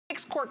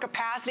6-quart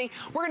capacity.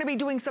 We're gonna be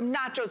doing some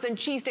nachos and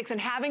cheese sticks and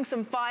having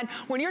some fun.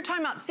 When you're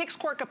talking about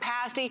 6-quart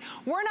capacity,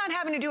 we're not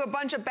having to do a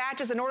bunch of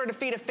batches in order to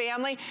feed a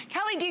family.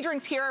 Kelly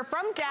Diedring's here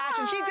from Dash,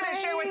 and she's gonna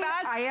share with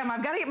us. I am.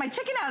 I've got to get my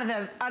chicken out of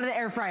the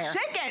air fryer.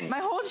 Chickens. My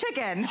whole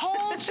chicken.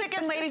 Whole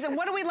chicken, ladies. And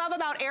what do we love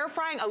about air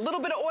frying? A little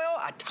bit of oil,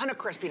 a ton of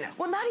crispiness.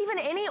 Well, not even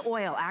any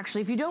oil,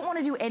 actually. If you don't want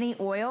to do any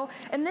oil,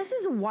 and this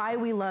is why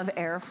we love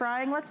air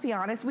frying. Let's be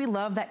honest. We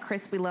love that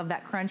crisp. We love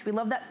that crunch. We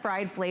love that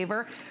fried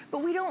flavor,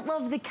 but we don't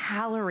love the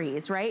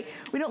calories, right?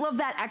 We don't love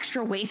that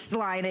extra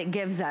waistline it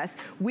gives us.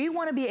 We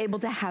want to be able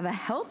to have a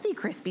healthy,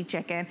 crispy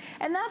chicken,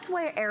 and that's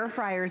why air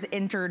fryers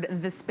entered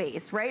the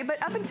space, right?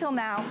 But up until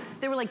now,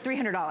 they were like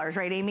 $300,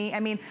 right, Amy? I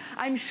mean,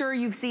 I'm sure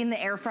you've seen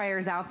the air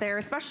fryers out there,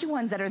 especially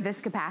ones that are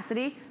this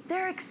capacity.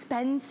 They're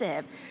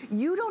expensive.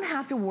 You don't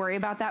have to worry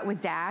about that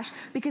with Dash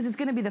because it's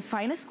gonna be the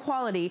finest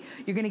quality.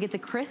 You're gonna get the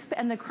crisp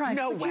and the crunch.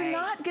 No but way.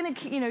 You're not gonna,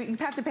 you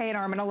have to pay an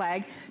arm and a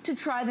leg to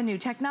try the new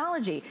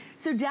technology.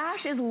 So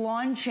Dash is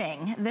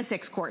launching the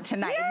 6-quart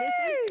tonight.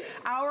 Yay! This is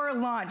our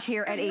launch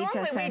here at HSN.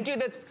 Normally we do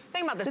the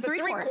thing about this. The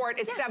 3-quart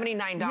is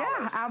 $79.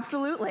 Yeah,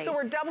 absolutely. So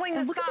we're doubling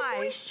the size. Look at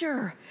the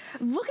moisture.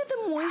 Look at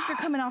the moisture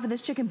coming off of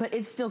this chicken, but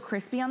it's still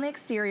crispy on the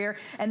exterior.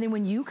 And then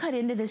when you cut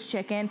into this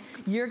chicken,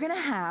 you're gonna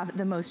have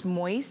the most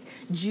moist,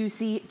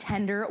 juicy,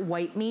 tender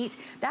white meat.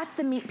 That's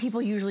the meat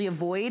people usually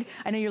avoid.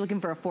 I know you're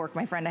looking for a fork,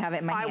 my friend. I have it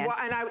in my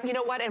hand. You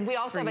know what? And we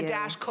also have a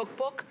Dash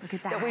cookbook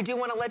that we do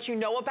want to let you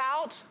know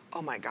about.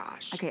 Oh my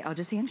gosh. Okay, I'll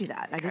just hand you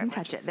that. I didn't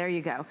touch it. There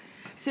you go.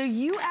 So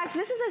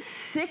this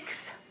is a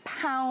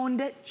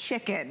 6-pound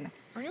chicken.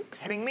 Are you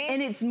kidding me?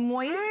 And it's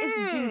moist,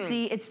 it's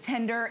juicy, it's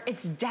tender,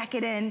 it's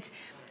decadent.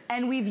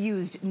 And we've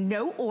used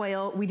no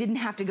oil. We didn't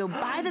have to go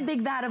buy the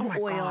big vat of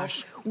oil.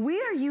 Gosh. We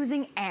are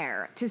using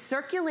air to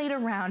circulate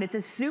around. It's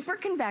a super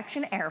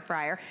convection air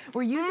fryer.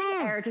 We're using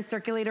air to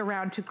circulate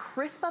around to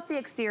crisp up the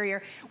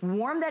exterior,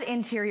 warm that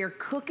interior,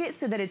 cook it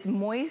so that it's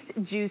moist,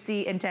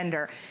 juicy, and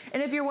tender.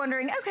 And if you're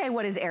wondering, okay,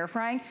 what is air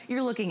frying?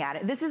 You're looking at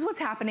it. This is what's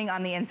happening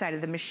on the inside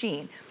of the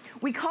machine.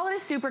 We call it a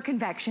super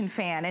convection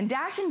fan, and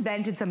Dash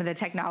invented some of the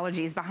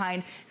technologies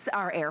behind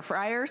our air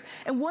fryers.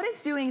 And what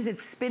it's doing is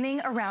it's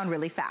spinning around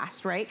really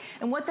fast, right?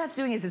 And what that's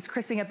doing is it's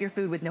crisping up your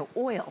food with no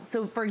oil.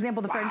 So for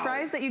example, the French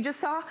fries that you just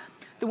saw,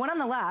 the one on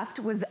the left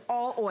was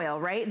all oil,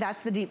 right?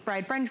 That's the deep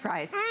fried French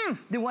fries.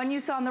 The one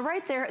you saw on the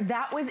right there,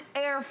 that was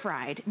air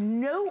fried.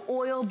 No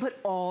oil, but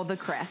all the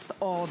crisp,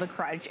 all the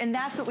crunch. And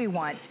that's what we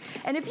want.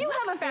 And if you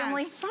have a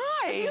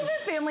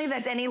family,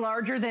 that's any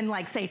larger than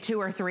like say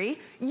 2 or 3,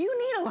 you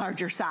need a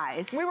larger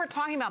size. We were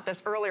talking about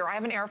this earlier. I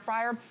have an air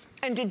fryer.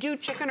 And to do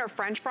chicken or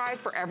French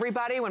fries for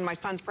everybody when my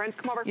son's friends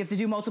come over. You have to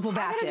do multiple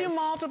batches. I'm gonna do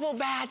multiple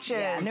batches.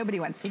 Yeah, nobody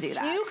wants to do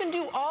that. You can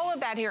do all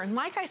of that here. And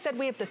like I said,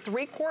 we have the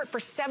 3-quart for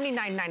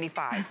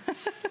 $79.95.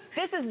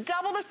 This is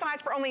double the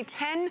size for only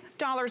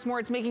 $10 more.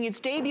 It's making its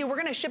debut. We're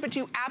gonna ship it to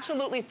you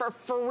absolutely for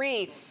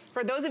free.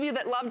 For those of you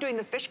that love doing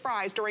the fish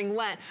fries during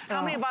Lent,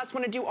 how many of us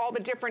wanna do all the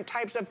different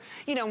types of,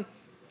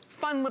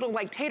 fun little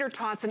like tater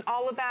tots and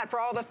all of that for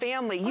all the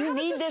family? You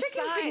need this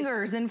chicken size.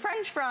 Fingers and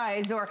French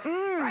fries or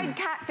fried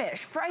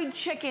catfish, fried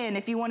chicken.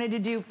 If you wanted to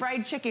do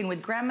fried chicken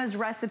with grandma's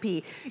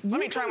recipe, Let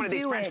me try one of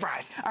these French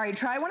fries. All right,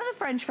 try one of the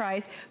French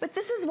fries. But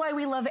this is why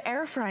we love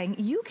air frying.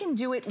 You can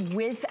do it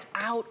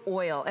without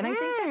oil. And I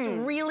think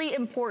that's really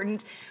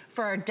important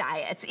for our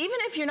diets. Even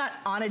if you're not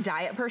on a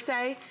diet per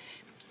se,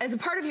 as a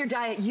part of your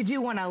diet, you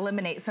do want to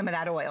eliminate some of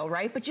that oil,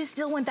 right? But you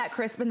still want that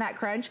crisp and that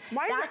crunch.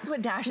 That's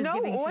what Dash is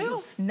giving to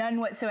you.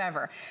 None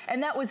whatsoever.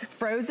 And that was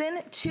frozen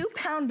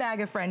 2-pound bag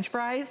of French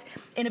fries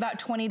in about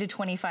 20 to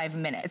 25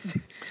 minutes.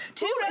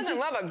 Who doesn't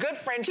love a good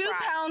French fry? 2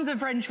 pounds of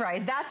French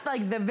fries. That's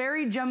like the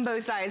very jumbo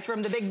size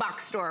from the big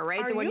box store,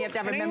 right? The one you have to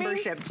have a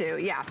membership to.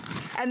 Yeah.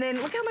 And then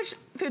look how much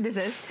food this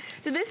is.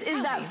 So this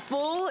is that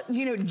full,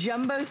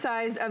 jumbo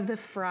size of the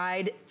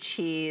fried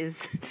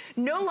cheese.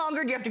 No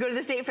longer do you have to go to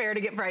the state fair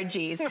to get fried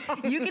cheese.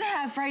 You can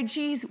have fried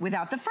cheese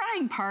without the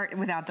frying part,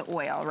 without the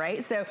oil,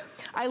 right? So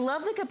I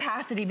love the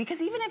capacity because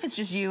even if it's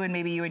just you and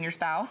maybe you and your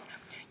spouse,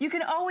 you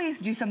can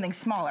always do something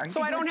smaller.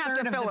 So I don't have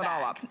to fill it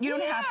all up. You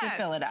don't have to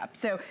fill it up.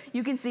 So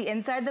you can see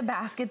inside the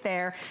basket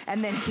there,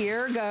 and then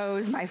here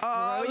goes my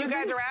frozen. Oh, you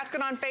guys are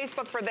asking on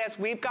Facebook for this.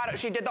 We've got it.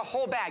 She did the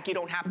whole bag. You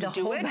don't have to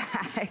do it.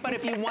 But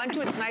if you want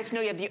to, it's nice to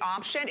know you have the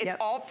option. It's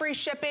all free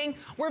shipping.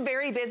 We're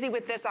very busy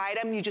with this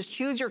item. You just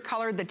choose your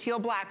color, the teal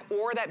black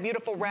or that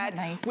beautiful red.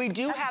 We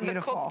do have the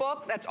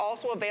cookbook that's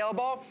also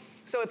available.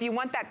 So if you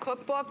want that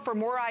cookbook for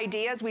more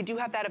ideas, we do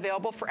have that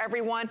available for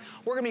everyone.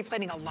 We're gonna be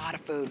plating a lot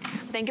of food.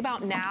 Think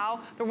about now,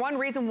 the one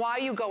reason why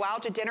you go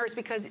out to dinner is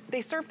because they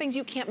serve things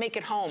you can't make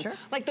at home.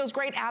 Like those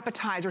great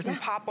appetizers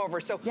and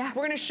popovers. So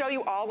we're gonna show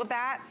you all of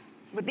that.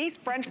 With these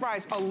French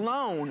fries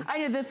alone. I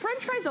know, the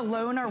French fries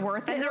alone are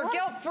worth it. And they're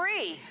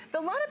guilt-free. A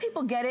lot of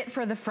people get it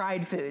for the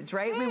fried foods,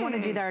 right? We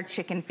wanna do our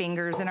chicken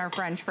fingers and our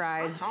French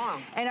fries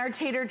and our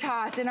tater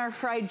tots and our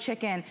fried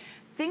chicken.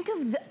 Think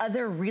of the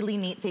other really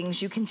neat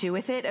things you can do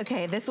with it.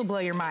 Okay, this will blow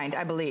your mind,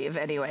 I believe,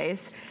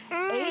 anyways.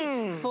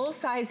 8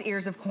 full-size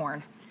ears of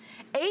corn.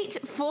 8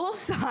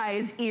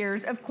 full-size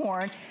ears of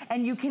corn,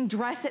 and you can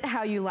dress it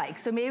how you like.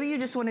 So maybe you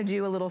just want to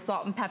do a little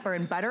salt and pepper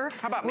and butter.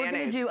 How about mayonnaise? We're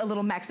going to do a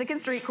little Mexican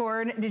street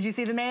corn. Did you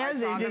see the mayo? I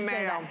saw the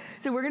mayo.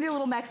 So we're going to do a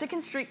little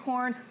Mexican street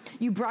corn.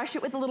 You brush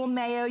it with a little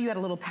mayo. You add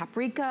a little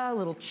paprika, a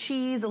little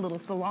cheese, a little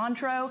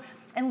cilantro.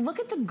 And look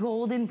at the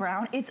golden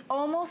brown. It's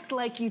almost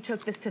like you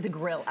took this to the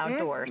grill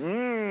outdoors,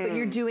 but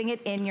you're doing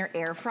it in your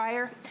air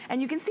fryer.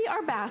 And you can see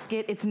our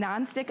basket, it's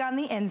non-stick on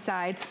the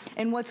inside.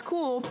 And what's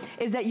cool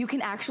is that you can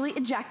actually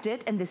eject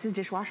it, and this is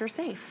dishwasher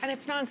safe. And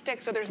it's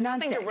non-stick, so there's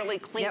nothing to really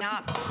clean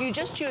up. You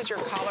just choose your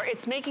color.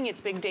 It's making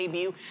its big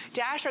debut.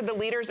 Dash are the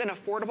leaders in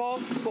affordable,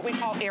 what we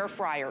call air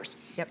fryers.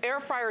 Air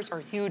fryers are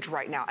huge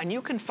right now, and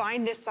you can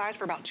find this size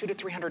for about $200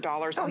 to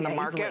 $300 on the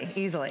market.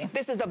 Easily.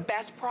 This is the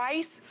best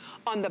price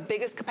on the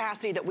biggest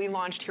capacity that we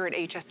launched here at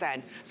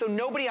HSN. So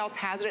nobody else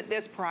has it at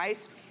this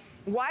price.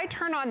 Why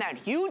turn on that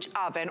huge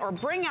oven or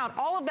bring out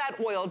all of that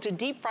oil to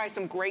deep fry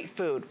some great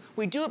food?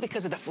 We do it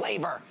because of the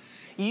flavor.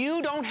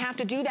 You don't have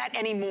to do that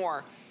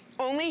anymore.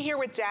 Only here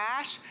with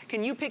Dash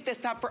can you pick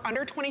this up for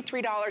under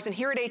 $23. And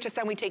here at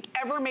HSN, we take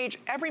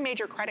every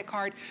major credit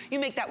card. You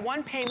make that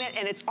one payment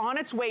and it's on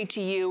its way to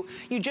you.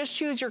 You just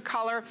choose your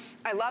color.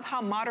 I love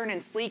how modern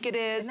and sleek it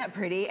is. Isn't that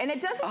pretty? And it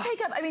doesn't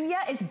take up, I mean,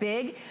 yeah, it's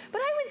big,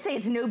 but I would say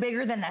it's no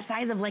bigger than the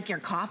size of like your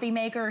coffee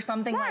maker or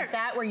something like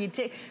that, where you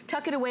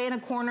tuck it away in a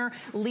corner,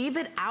 leave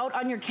it out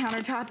on your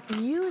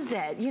countertop, use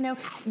it, you know,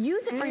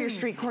 use it for your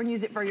street corn,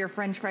 use it for your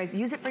French fries,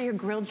 use it for your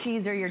grilled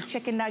cheese or your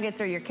chicken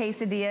nuggets or your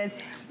quesadillas.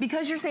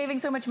 Because you're saving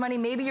so much money,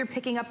 maybe you're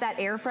picking up that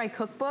air fry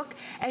cookbook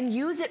and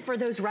use it for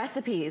those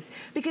recipes,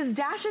 because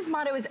Dash's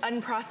motto is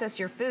unprocess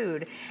your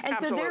food. And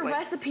so their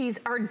recipes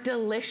are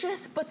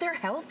delicious, but they're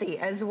healthy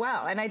as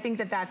well. And I think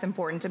that that's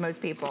important to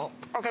most people.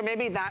 Okay,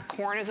 maybe that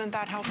corn isn't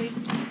that healthy?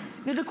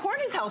 No, the corn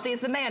is healthy,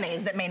 it's the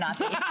mayonnaise that may not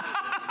be.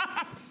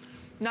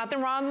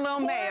 Nothing wrong with a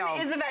little mayo.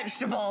 Corn is a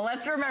vegetable,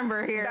 let's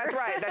remember here. That's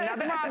right,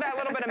 nothing wrong with that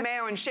little bit of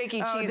mayo and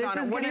shaky cheese on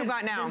it. What do you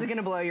got now? This is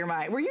gonna blow your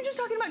mind. Were you just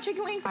talking about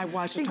chicken wings? I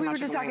was just talking about chicken wings.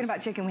 We were just talking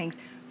about chicken wings.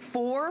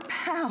 4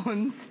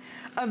 pounds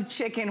of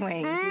chicken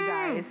wings, you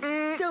guys.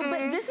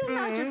 But this is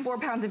not just 4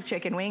 pounds of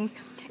chicken wings.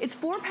 It's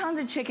 4 pounds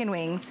of chicken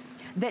wings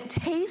that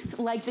taste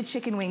like the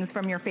chicken wings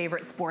from your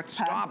favorite sports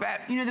pub. Stop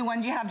it. You know, the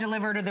ones you have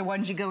delivered or the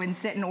ones you go and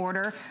sit and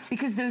order,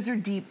 because those are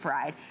deep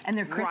fried and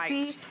they're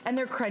crispy and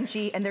they're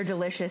crunchy and they're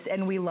delicious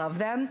and we love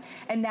them.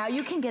 And now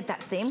you can get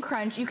that same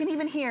crunch. You can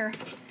even hear,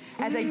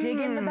 as I dig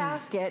in the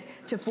basket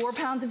to 4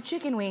 pounds of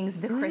chicken wings,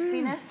 the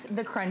crispiness,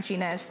 the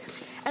crunchiness.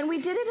 And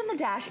we did it in the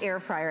Dash air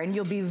fryer, and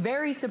you'll be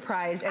very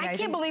surprised. And I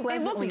can't believe they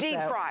look deep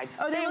fried.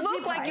 Oh, they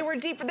look like you were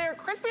they're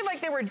crispy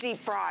like they were deep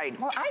fried.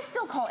 Well, I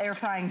still call air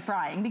frying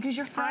because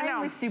you're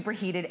frying with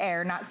superheated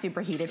air, not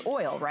superheated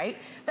oil, right?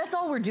 That's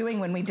all we're doing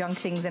when we dunk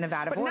things in a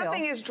vat of oil. But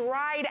nothing is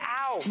dried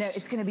out. No,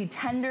 it's gonna be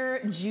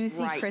tender,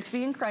 juicy,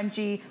 crispy, and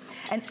crunchy.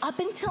 And up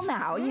until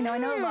now, you know, I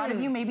know a lot of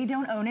you maybe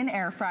don't own an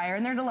air fryer,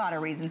 and there's a lot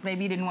of reasons.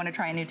 Maybe you didn't want to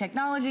try a new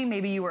technology,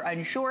 maybe you were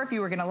unsure if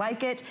you were gonna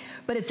like it,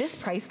 but at this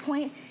price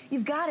point,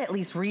 you've got to at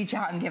least reach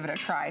out and give it a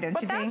try, don't you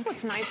think? But that's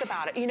what's nice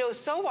about it. You know,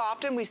 so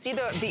often we see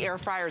the air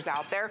fryers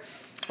out there,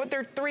 but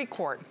they're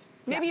 3-quart.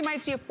 Maybe you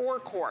might see a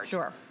 4-quart.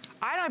 Sure.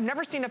 I've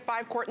never seen a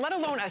 5-quart, let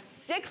alone a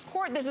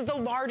 6-quart. This is the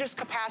largest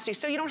capacity,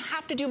 so you don't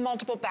have to do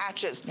multiple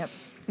batches.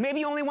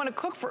 Maybe you only want to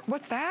cook for,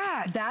 what's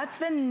that? That's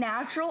the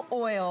natural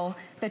oil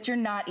that you're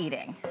not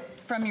eating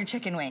from your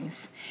chicken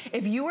wings.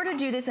 If you were to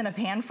do this in a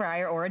pan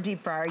fryer or a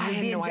deep fryer,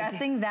 you'd be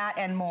ingesting that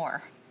and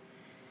more.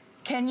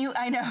 Can you,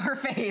 I know her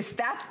face,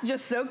 that's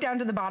just soaked down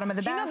to the bottom of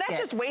the basket. You know,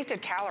 that's just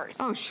wasted calories.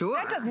 Oh, sure.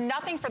 That does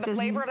nothing for the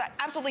flavor of that,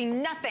 absolutely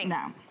nothing.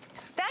 No.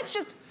 That's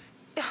just...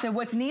 So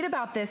what's neat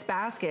about this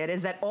basket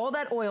is that all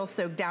that oil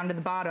soaked down to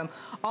the bottom,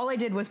 all I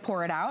did was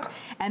pour it out,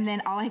 and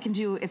then all I can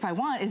do if I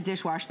want is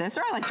dishwash this,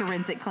 or I like to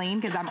rinse it clean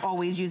because I'm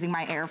always using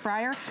my air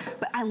fryer.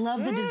 But I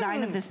love the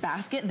design of this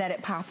basket that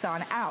it pops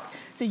on out.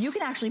 So you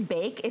can actually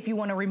bake if you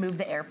want to remove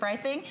the air fry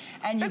thing,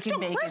 and you can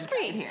bake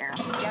inside here.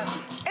 Yep.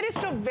 It is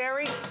still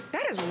very,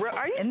 that is real.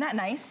 Isn't that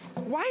nice?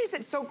 Why is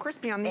it so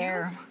crispy on the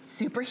ends?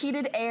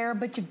 Superheated air,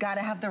 but you've got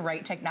to have the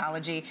right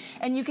technology.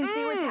 And you can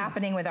see what's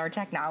happening with our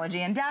technology.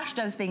 And Dash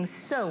does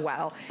things so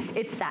well.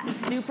 It's that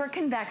super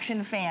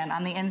convection fan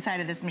on the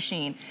inside of this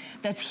machine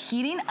that's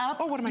heating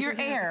up your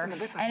air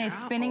and it's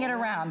spinning it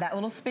around. That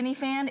little spinny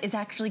fan is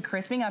actually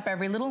crisping up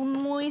every little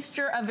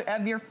moisture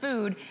of your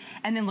food.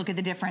 And then look at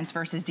the difference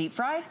versus deep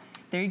fried.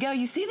 There you go,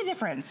 you see the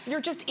difference.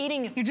 You're just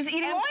eating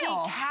empty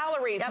oil.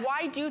 Calories.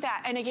 Why do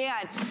that? And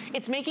again,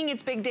 it's making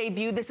its big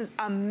debut. This is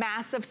a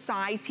massive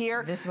size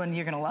here. This one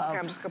you're gonna love. Okay,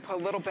 I'm just gonna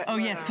put a little bit. Oh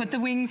yes, put the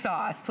wing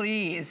sauce,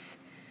 please.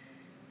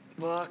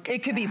 Look.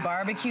 It could be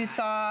barbecue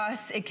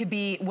sauce. It could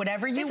be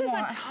whatever you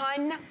want. This is a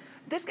ton.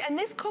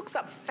 This cooks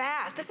up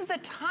fast. This is a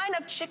ton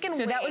of chicken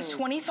wings. So that was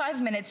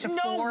 25 minutes to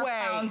 4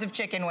 pounds of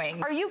chicken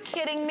wings. Are you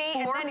kidding me?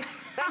 And then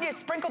you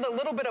sprinkled a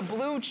little bit of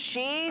blue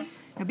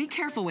cheese. Now be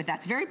careful with that.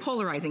 It's very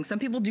polarizing. Some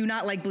people do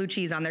not like blue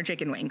cheese on their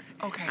chicken wings.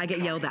 Okay. I get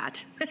yelled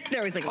at. They're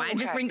always like, why'd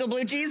you sprinkle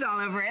blue cheese all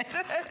over it?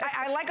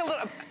 I like a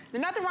little,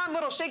 there's nothing wrong with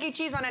little shaky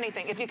cheese on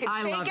anything. If you can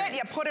shake it,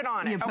 you put it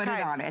on it. You put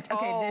it on it.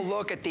 Okay, oh,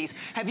 look at these.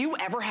 Have you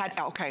ever had,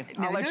 okay,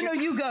 no,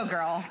 you go,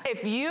 girl.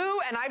 If you,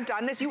 and I've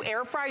done this, you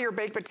air fry your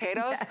baked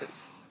potatoes. Yes.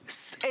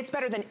 It's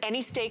better than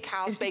any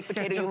steakhouse baked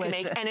potato you can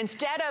make. And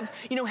instead of,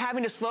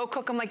 having to slow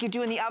cook them like you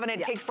do in the oven,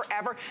 it takes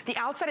forever. The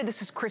outside of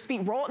this is crispy.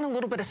 Roll it in a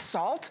little bit of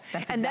salt.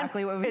 That's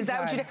exactly what we've done. Is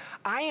that what you do?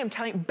 I am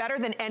telling you, better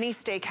than any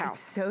steakhouse.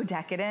 It's so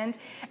decadent.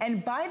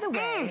 And by the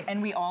way,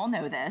 and we all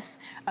know this,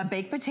 a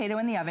baked potato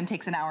in the oven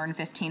takes 1 hour and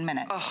 15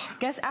 minutes.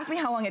 Ask me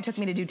how long it took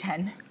me to do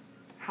 10.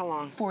 How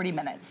long? 40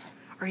 minutes.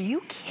 Are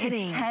you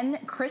kidding? 10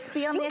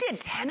 crispy on this. You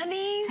did 10 of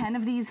these? 10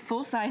 of these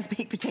full-size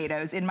baked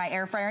potatoes in my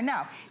air fryer.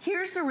 Now,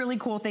 here's the really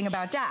cool thing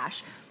about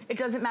Dash. It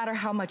doesn't matter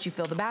how much you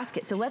fill the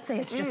basket. So let's say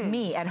it's just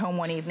me at home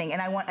one evening and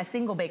I want a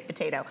single baked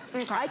potato.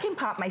 Okay. I can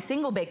pop my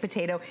single baked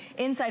potato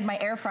inside my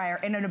air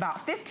fryer and in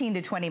about 15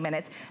 to 20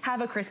 minutes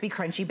have a crispy,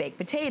 crunchy baked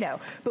potato.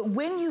 But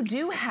when you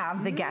do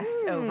have the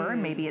guests over,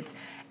 and maybe it's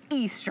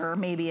Easter,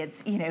 maybe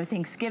it's,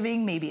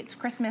 Thanksgiving, maybe it's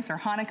Christmas or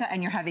Hanukkah,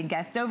 and you're having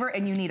guests over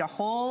and you need a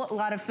whole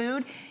lot of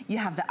food, you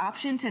have the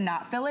option to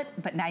not fill it,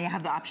 but now you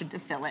have the option to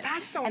fill it.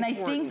 That's so important.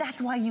 And I think that's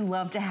why you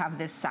love to have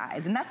this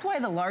size. And that's why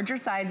the larger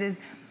sizes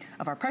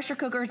of our pressure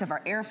cookers, of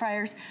our air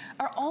fryers,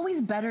 are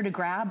always better to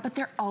grab, but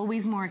they're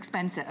always more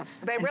expensive.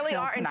 They really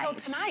are until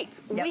tonight.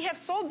 Yep. We have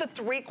sold the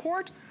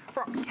 3-quart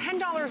for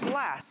 $10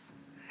 less.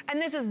 And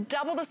this is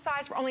double the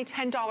size for only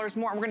 $10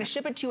 more. We're gonna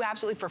ship it to you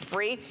absolutely for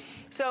free.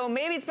 So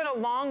maybe it's been a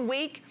long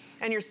week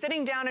and you're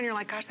sitting down and you're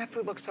like, gosh, that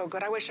food looks so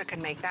good. I wish I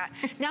could make that.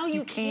 Now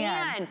you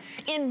can.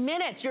 In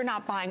minutes, you're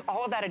not buying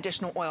all of that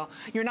additional oil.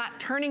 You're not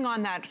turning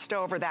on that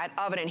stove or that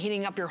oven and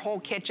heating up your whole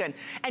kitchen.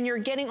 And you're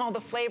getting all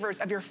the flavors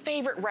of your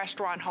favorite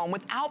restaurant home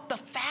without the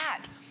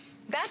fat.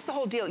 That's the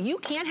whole deal. You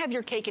can have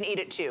your cake and eat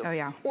it too. Oh,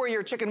 yeah. Or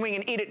your chicken wing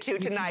and eat it too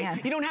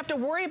tonight. You don't have to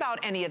worry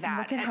about any of that.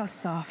 Look at how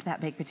soft that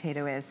baked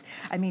potato is.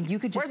 I mean, you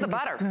could just Where's the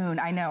butter? Spoon.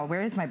 I know.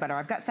 Where is my butter?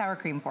 I've got sour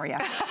cream for you.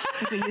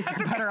 We could use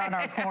some butter on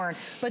our corn.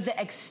 But the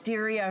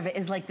exterior of it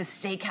is like the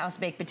steakhouse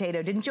baked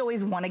potato. Didn't you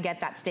always want to get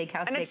that steakhouse baked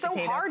potato? And it's so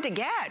hard to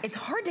get. It's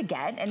hard to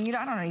get. And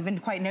I don't even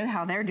quite know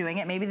how they're doing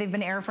it. Maybe they've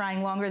been air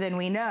frying longer than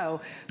we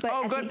know. But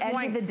at the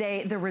end of the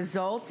day, the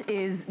result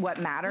is what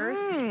matters.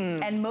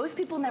 And most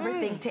people never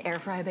think to air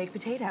fry a baked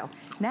potato.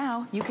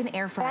 Now you can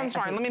air fry. I'm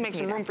sorry, let me make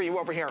some room for you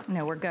over here.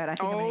 No, we're good. I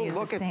think I'm gonna use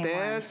look the same at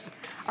this.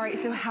 one. All right,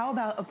 so how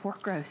about a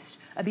pork roast,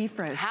 a beef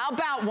roast? How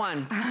about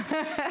one?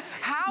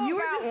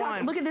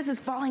 Look at this,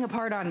 is falling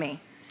apart on me.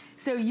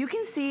 So you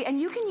can see,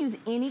 and you can use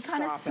any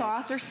kind of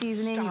sauce or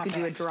seasoning. You can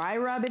do a dry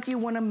rub if you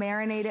want to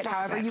marinate it,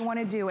 however you want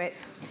to do it.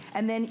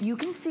 And then you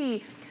can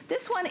see,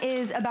 this one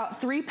is about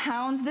 3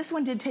 pounds. This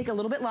one did take a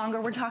little bit longer.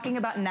 We're talking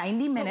about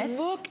 90 minutes.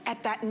 But look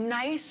at that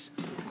nice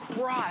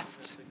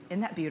crust. Isn't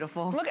that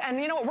beautiful? Look,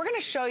 and you know what? We're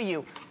gonna show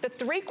you. The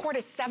 3-quart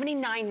is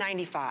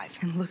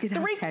 $79.95. And look at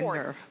how tender.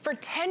 3-quart for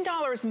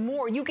 $10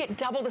 more, you get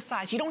double the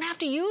size. You don't have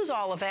to use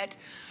all of it,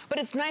 but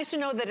it's nice to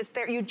know that it's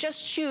there. You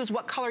just choose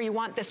what color you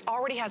want. This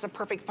already has a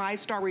perfect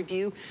 5-star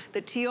review.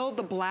 The teal,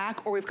 the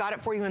black, or we've got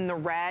it for you in the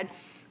red.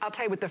 I'll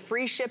tell you, with the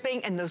free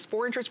shipping and those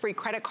 4 interest-free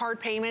credit card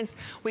payments,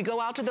 we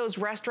go out to those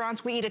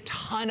restaurants, we eat a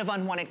ton of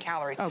unwanted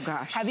calories. Oh,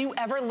 gosh. Have you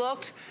ever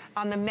looked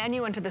on the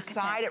menu and to the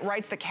side, it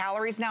writes the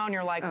calories now, and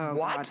you're like,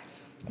 what? God.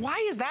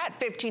 Why is that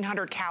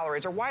 1,500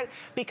 calories? Or why?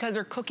 Because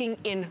they're cooking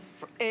in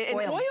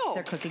oil.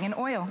 They're cooking in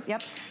oil.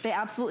 Yep, they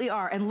absolutely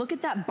are. And look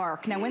at that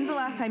bark. Now, when's the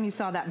last time you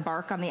saw that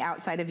bark on the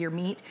outside of your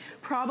meat?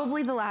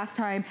 Probably the last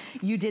time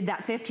you did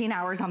that 15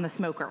 hours on the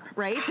smoker,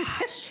 right?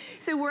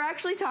 So we're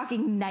actually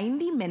talking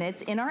 90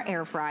 minutes in our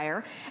air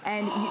fryer,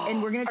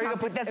 and we're gonna talk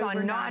put this on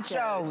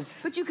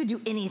nachos. But you could do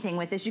anything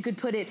with this. You could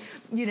put it,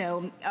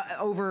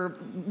 over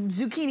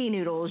zucchini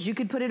noodles. You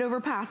could put it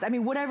over pasta. I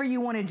mean, whatever you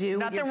want to do.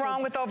 Nothing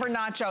wrong with over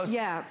nachos.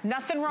 Yeah.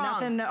 Nothing wrong.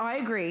 Nothing, no, I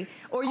agree.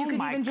 Or you could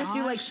even just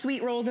do like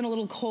sweet rolls and a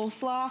little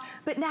coleslaw.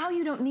 But now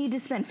you don't need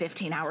to spend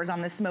 15 hours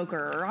on the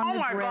smoker or on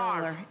the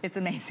grill. It's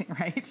amazing,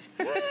 right?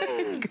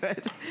 It's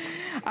good.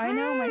 I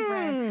know, my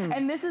friend.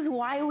 And this is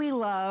why we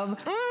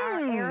love our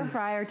air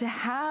fryer, to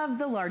have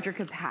the larger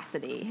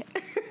capacity.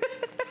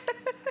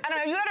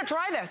 You gotta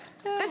try this.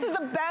 This is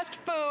the best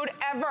food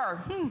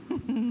ever.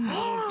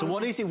 So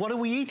what is it? What are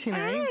we eating,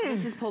 eh?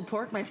 This is pulled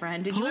pork, my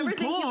friend. Did you ever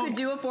think you could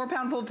do a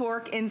 4-pound pulled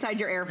pork inside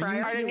your air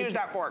fryer? I didn't use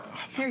that fork.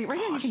 Here, right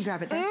here, you can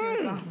grab it.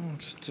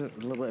 Just a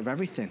little bit of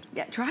everything.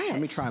 Yeah, try it.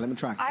 Let me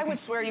try. I would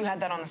swear you had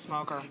that on the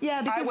smoker.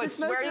 Yeah, because I would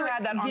swear you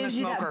had that on the smoker. Gives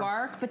you that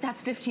bark, but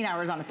that's 15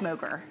 hours on a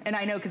smoker. And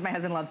I know because my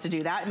husband loves to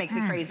do that. It makes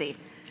me crazy.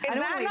 Is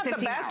that not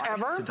the best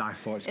ever? To die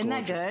for. It's Isn't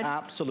gorgeous. that good?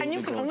 Absolutely. And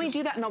you can only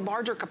do that in the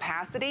larger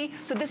capacity.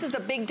 So this is the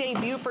big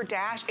debut for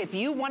Dash. If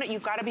you want it,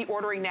 you've got to be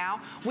ordering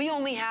now. We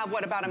only have,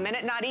 about a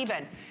minute? Not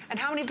even. And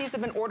how many of these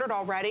have been ordered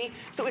already?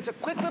 So it's a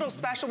quick little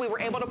special we were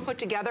able to put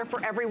together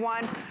for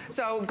everyone.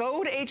 So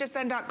go to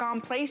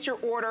hsn.com, place your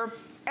order.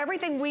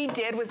 Everything we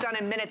did was done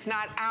in minutes,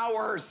 not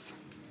hours.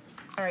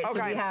 All right,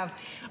 so we have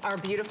our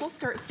beautiful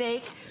skirt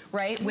steak,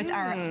 right, with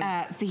our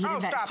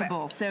fajita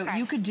vegetable. So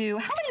you could do,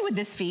 how many would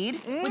this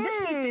feed? Would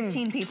this feed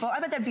 15 people? I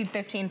bet that'd feed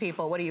 15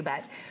 people. What do you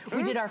bet?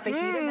 We did our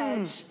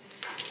fajita veg.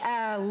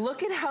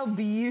 Look at how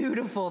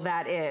beautiful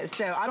that is.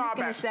 So I'm just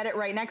gonna set it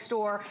right next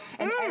door,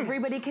 and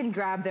everybody can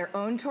grab their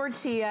own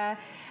tortilla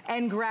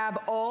and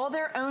grab all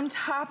their own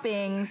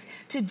toppings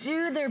to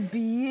do their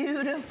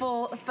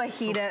beautiful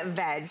fajita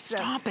veg.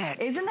 Stop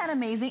it. Isn't that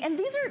amazing? And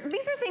these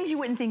are things you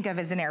wouldn't think of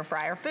as an air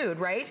fryer food,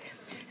 right?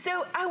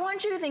 So I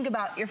want you to think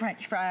about your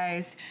French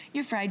fries,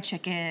 your fried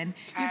chicken,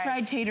 your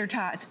fried tater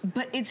tots,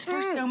 but it's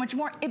for so much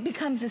more. It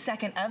becomes a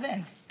second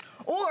oven.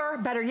 Or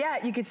better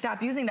yet, you could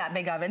stop using that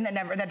big oven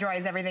that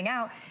dries everything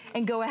out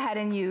and go ahead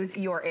and use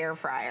your air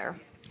fryer.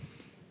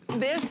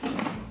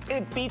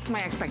 It beats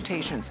my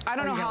expectations. I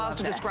don't know how else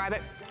to describe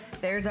it.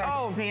 There's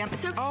our sample.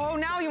 Oh,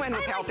 now you end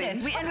with healthy. Like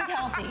this. We end with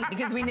healthy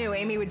because we knew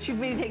Amy would choose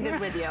me to take this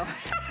with you.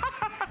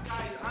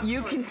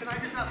 Can I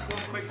just ask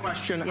one quick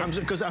question?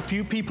 Because a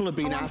few people have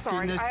been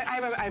asking this. I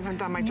haven't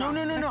done my job.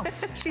 No.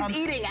 She's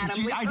eating,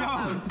 Adam. I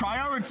know.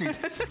 Priorities.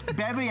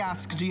 Beverly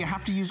asks, do you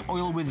have to use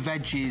oil with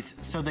veggies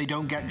so they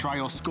don't get dry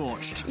or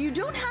scorched? You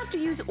don't have to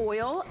use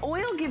oil.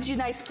 Oil gives you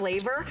nice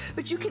flavor,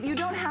 but you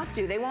don't have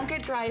to. They won't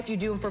get dry if you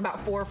do them for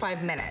about 4 or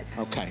 5 minutes.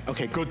 Okay,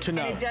 good to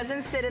know. And it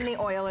doesn't sit in the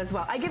oil as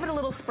well. I give it a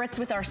little spritz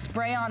with our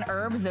spray-on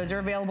herbs. Those are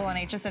available on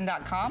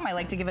hsn.com. I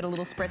like to give it a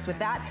little spritz with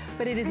that,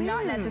 but it is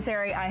not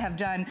necessary. I have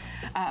done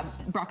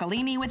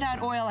broccolini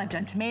without oil. I've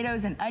done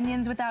tomatoes and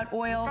onions without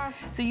oil.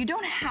 So you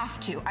don't have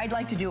to. I'd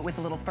like to do it with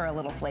a little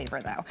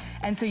flavor though.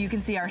 And so you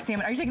can see our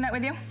salmon. Are you taking that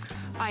with you?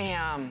 I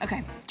am.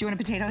 Okay. Do you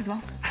want a potato as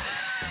well?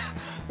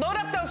 Load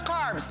up those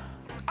carbs.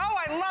 Oh,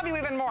 I love you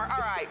even more. All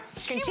right.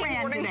 She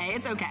ran today.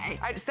 It's okay.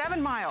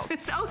 7 miles.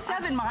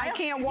 7 miles? I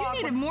can't walk.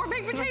 You needed more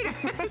baked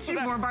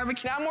potatoes. More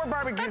barbecue. Now more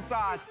barbecue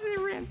sauce. She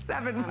ran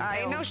 7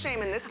 miles. Ain't no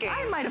shame in this game.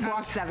 I might have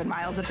walked 7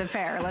 miles at the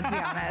fair, let's be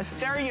honest.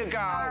 There you go.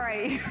 All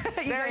right.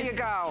 There you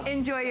go.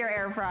 Enjoy your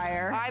air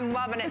fryer. I'm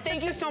loving it.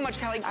 Thank you so much,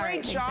 Kelly.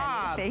 Great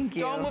job. Thank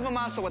you. Don't move a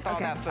muscle with all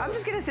that food. I'm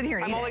just going to sit here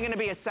and eat I'm only going to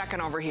be a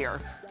second over here.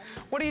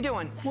 What are you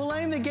doing? Well,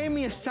 Amy, they gave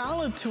me a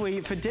salad to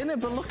eat for dinner,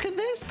 but look at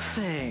this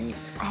thing.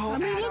 Oh, I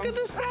mean, look at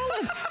the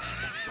salad.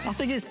 I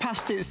think it's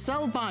past its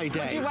sell-by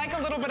date. Would you like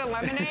a little bit of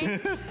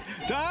lemonade?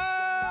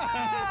 Oh!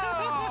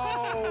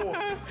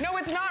 No,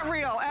 it's not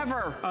real,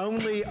 ever.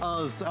 Only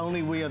us.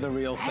 Only we are the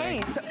real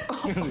thing.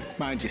 Hey,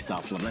 Mind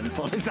yourself, let me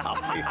pull this off.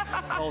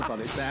 Hold on,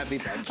 it's a heavy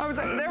bench. I was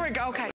like, there we go, okay.